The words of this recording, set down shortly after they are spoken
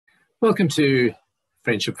Welcome to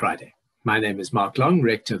Friendship Friday. My name is Mark Long,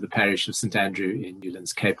 rector of the parish of St Andrew in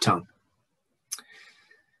Newlands, Cape Town.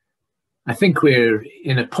 I think we're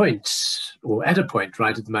at a point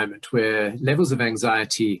right at the moment where levels of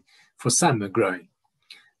anxiety for some are growing.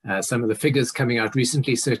 Some of the figures coming out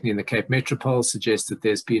recently, certainly in the Cape Metropole, suggest that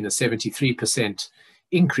there's been a 73%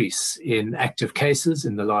 increase in active cases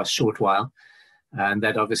in the last short while, and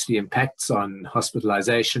that obviously impacts on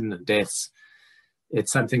hospitalization and deaths.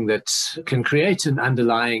 It's something that can create an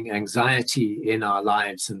underlying anxiety in our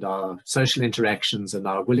lives and our social interactions and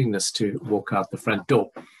our willingness to walk out the front door.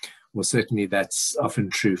 Well, certainly that's often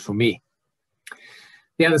true for me.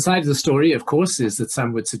 The other side of the story, of course, is that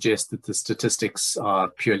some would suggest that the statistics are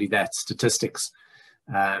purely that, statistics,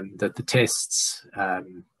 that the tests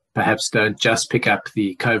perhaps don't just pick up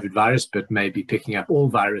the COVID virus, but maybe picking up all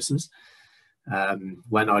viruses.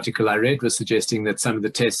 One article I read was suggesting that some of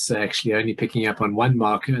the tests are actually only picking up on one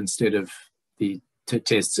marker instead of the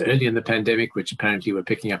tests early in the pandemic, which apparently were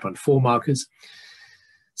picking up on 4 markers.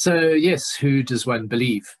 So yes, who does one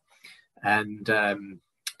believe? And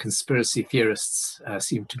conspiracy theorists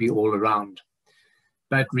seem to be all around.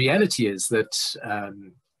 But reality is that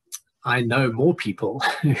I know more people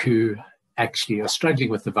who actually are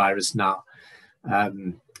struggling with the virus now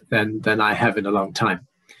than I have in a long time.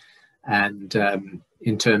 And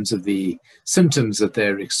in terms of the symptoms that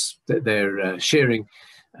they're sharing,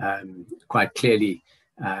 quite clearly,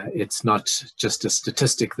 it's not just a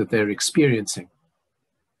statistic that they're experiencing.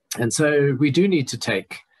 And so we do need to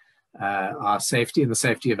take our safety and the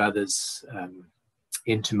safety of others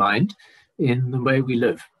into mind in the way we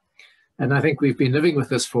live. And I think we've been living with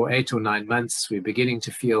this for 8 or 9 months. We're beginning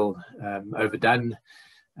to feel overdone.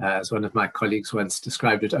 As one of my colleagues once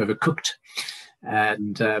described it, overcooked.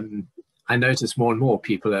 And I notice more and more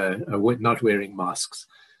people are not wearing masks,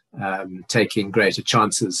 taking greater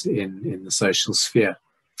chances in the social sphere.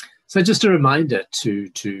 So just a reminder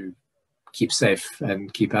to keep safe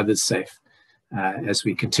and keep others safe as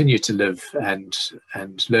we continue to live and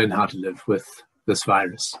learn how to live with this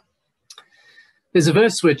virus. There's a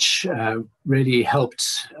verse which really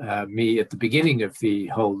helped me at the beginning of the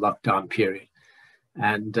whole lockdown period.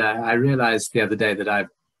 And I realized the other day that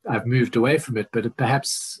I've moved away from it, but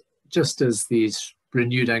perhaps just as these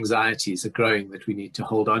renewed anxieties are growing, that we need to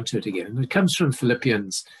hold on to it again. And it comes from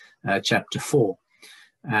Philippians chapter 4,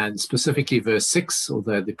 and specifically verse 6,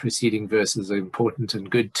 although the preceding verses are important and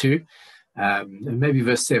good too. And maybe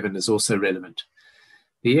verse 7 is also relevant.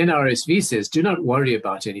 The NRSV says, "Do not worry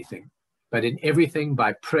about anything, but in everything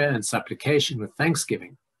by prayer and supplication with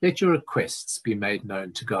thanksgiving, let your requests be made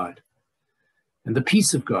known to God. And the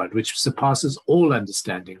peace of God, which surpasses all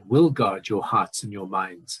understanding, will guard your hearts and your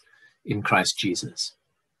minds in Christ Jesus."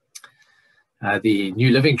 The New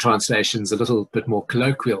Living Translation is a little bit more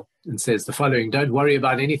colloquial and says the following: "Don't worry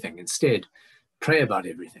about anything. Instead, pray about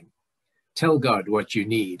everything. Tell God what you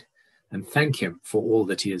need and thank him for all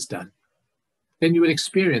that he has done. Then you will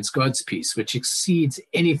experience God's peace, which exceeds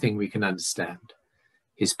anything we can understand.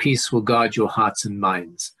 His peace will guard your hearts and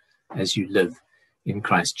minds as you live in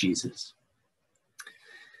Christ Jesus."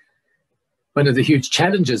 One of the huge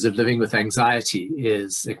challenges of living with anxiety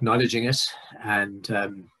is acknowledging it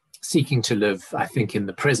and seeking to live, I think, in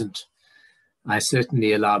the present. I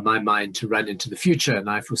certainly allow my mind to run into the future, and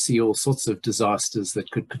I foresee all sorts of disasters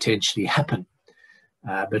that could potentially happen.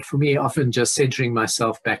 But for me, often just centering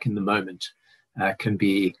myself back in the moment can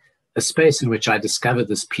be a space in which I discover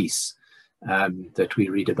this peace that we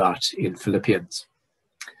read about in Philippians.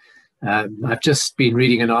 I've just been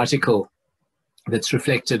reading an article that's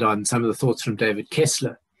reflected on some of the thoughts from David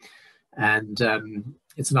Kessler. And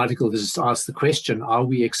it's an article that just asks the question, are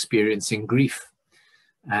we experiencing grief?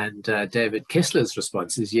 And David Kessler's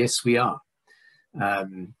response is, yes, we are.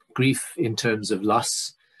 Grief in terms of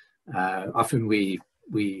loss. Often we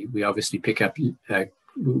obviously pick up,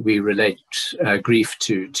 we relate grief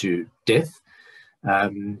to death.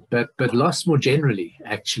 But loss more generally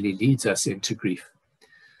actually leads us into grief.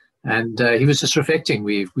 And he was just reflecting,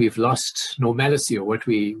 we've lost normalcy, or what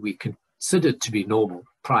we considered to be normal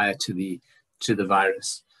prior to the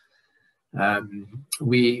virus.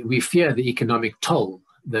 We fear the economic toll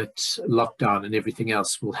that lockdown and everything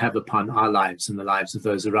else will have upon our lives and the lives of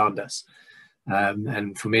those around us.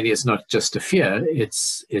 And for many, it's not just a fear;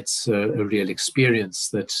 it's a real experience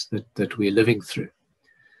that we're living through.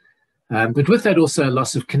 But with that, also a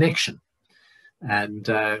loss of connection. And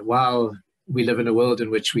while we live in a world in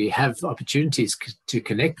which we have opportunities to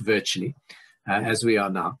connect virtually, as we are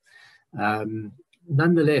now.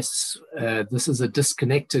 Nonetheless, this is a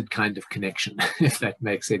disconnected kind of connection, if that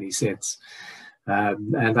makes any sense.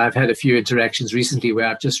 And I've had a few interactions recently where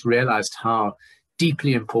I've just realized how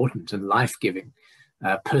deeply important and life-giving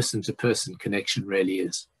person-to-person connection really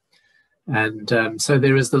is. And so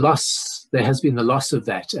there has been the loss of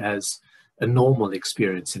that as a normal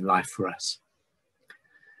experience in life for us.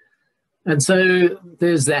 And so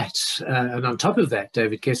there's that. And on top of that,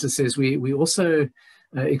 David Kessler says we also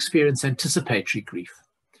experience anticipatory grief.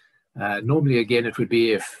 Normally, again, it would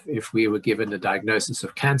be if we were given a diagnosis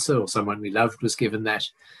of cancer or someone we loved was given that,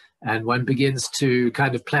 and one begins to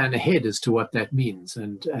kind of plan ahead as to what that means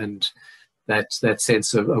and that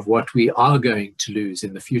sense of what we are going to lose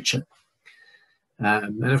in the future.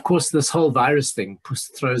 And of course, this whole virus thing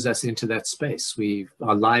throws us into that space.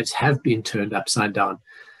 Our lives have been turned upside down.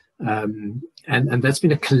 And that's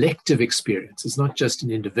been a collective experience. It's not just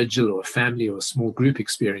an individual or a family or a small group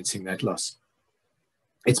experiencing that loss.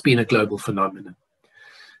 It's been a global phenomenon.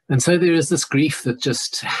 And so there is this grief that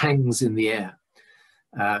just hangs in the air.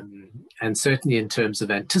 And certainly in terms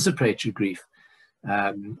of anticipatory grief,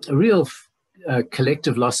 a real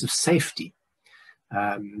collective loss of safety,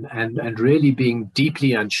 and really being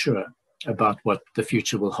deeply unsure about what the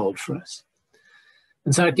future will hold for us.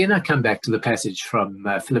 And so again, I come back to the passage from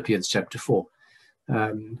Philippians chapter 4,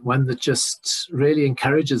 one that just really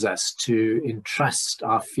encourages us to entrust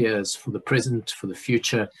our fears for the present, for the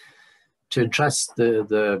future, to entrust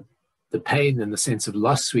the pain and the sense of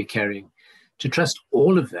loss we're carrying, to trust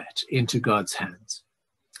all of that into God's hands.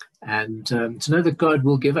 And to know that God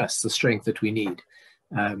will give us the strength that we need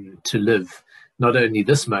to live not only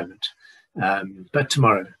this moment, but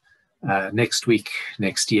tomorrow, next week,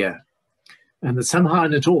 next year. And that somehow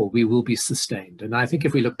in it all, we will be sustained. And I think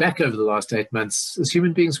if we look back over the last 8 months, as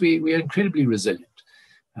human beings, we are incredibly resilient.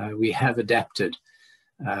 We have adapted.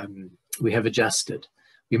 We have adjusted.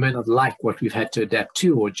 We may not like what we've had to adapt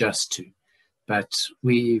to or adjust to, but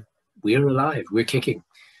we're alive. We're kicking.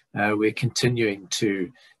 We're continuing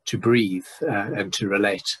to breathe and to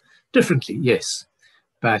relate differently, yes.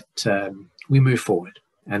 But we move forward.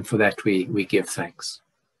 And for that, we give thanks.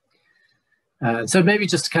 So maybe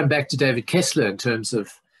just to come back to David Kessler in terms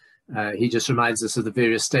of, he just reminds us of the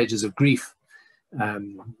various stages of grief.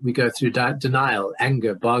 We go through denial,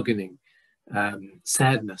 anger, bargaining,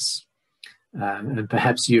 sadness. And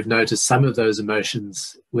perhaps you've noticed some of those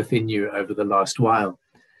emotions within you over the last while.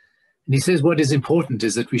 And he says what is important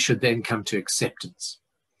is that we should then come to acceptance.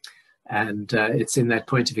 And it's in that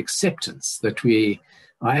point of acceptance that we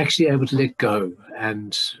are actually able to let go,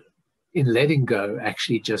 and in letting go,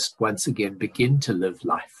 actually just once again begin to live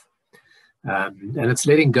life. And it's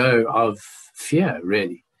letting go of fear,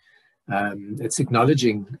 really. It's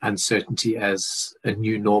acknowledging uncertainty as a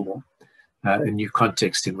new normal, a new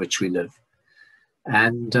context in which we live.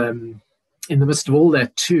 And in the midst of all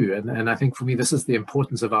that too, and I think for me this is the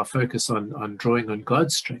importance of our focus on drawing on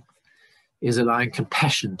God's strength, is allowing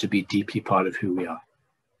compassion to be deeply part of who we are.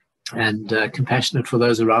 And compassionate for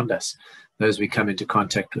those around us, those we come into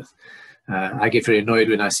contact with. I get very annoyed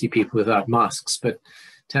when I see people without masks, but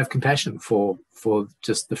to have compassion for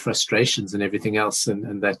just the frustrations and everything else,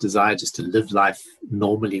 and that desire just to live life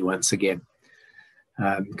normally once again.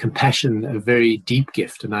 Compassion, a very deep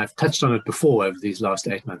gift, and I've touched on it before over these last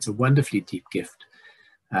 8 months, a wonderfully deep gift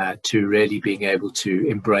to really being able to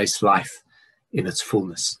embrace life in its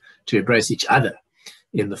fullness, to embrace each other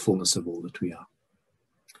in the fullness of all that we are.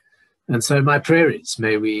 And so my prayer is,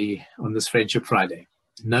 may we, on this Friendship Friday,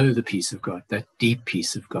 know the peace of God, that deep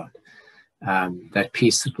peace of God, that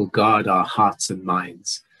peace that will guard our hearts and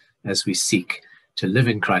minds as we seek to live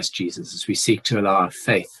in Christ Jesus, as we seek to allow our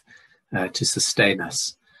faith to sustain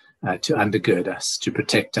us, to undergird us, to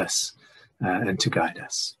protect us, and to guide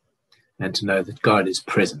us, and to know that God is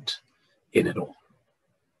present in it all.